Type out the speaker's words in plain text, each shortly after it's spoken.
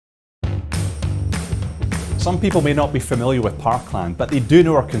Some people may not be familiar with Parkland, but they do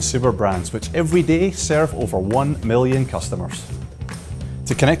know our consumer brands, which every day serve over 1 million customers.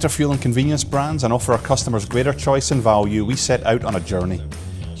 To connect our fuel and convenience brands and offer our customers greater choice and value, we set out on a journey.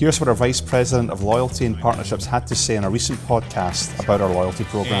 Here's what our Vice President of Loyalty and Partnerships had to say in a recent podcast about our loyalty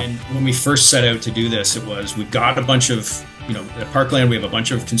program. And when we first set out to do this, it was, we've got a bunch of, at Parkland, we have a bunch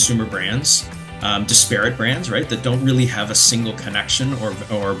of consumer brands, disparate brands, right, that don't really have a single connection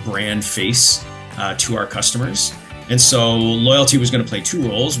or brand face to our customers. And so loyalty was going to play two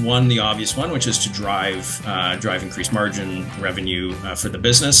roles. One, the obvious one, which is to drive increased margin revenue for the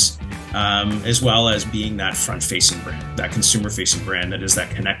business, as well as being that front-facing brand, that consumer-facing brand that is that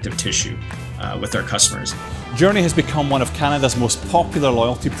connective tissue with our customers. Journie has become one of Canada's most popular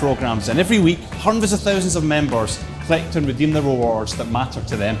loyalty programs, and every week, hundreds of thousands of members collect and redeem the rewards that matter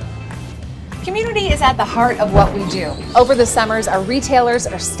to them. Community is at the heart of what we do. Over the summers, our retailers,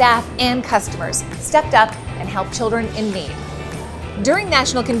 our staff, and customers stepped up and helped children in need. During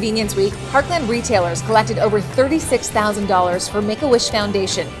National Convenience Week, Parkland retailers collected over $36,000 for Make-A-Wish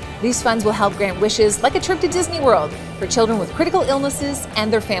Foundation. These funds will help grant wishes like a trip to Disney World for children with critical illnesses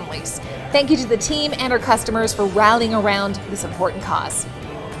and their families. Thank you to the team and our customers for rallying around this important cause.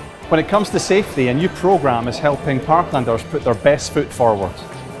 When it comes to safety, a new program is helping Parklanders put their best foot forward.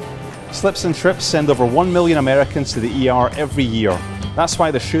 Slips and trips send over 1 million Americans to the ER every year. That's why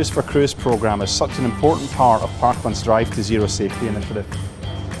the Shoes for Crews program is such an important part of Parkland's Drive to Zero safety initiative.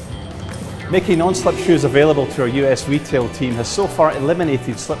 Making non-slip shoes available to our US retail team has so far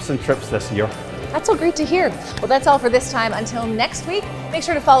eliminated slips and trips this year. That's so great to hear. Well, that's all for this time. Until next week, make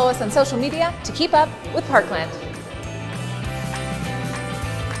sure to follow us on social media to keep up with Parkland.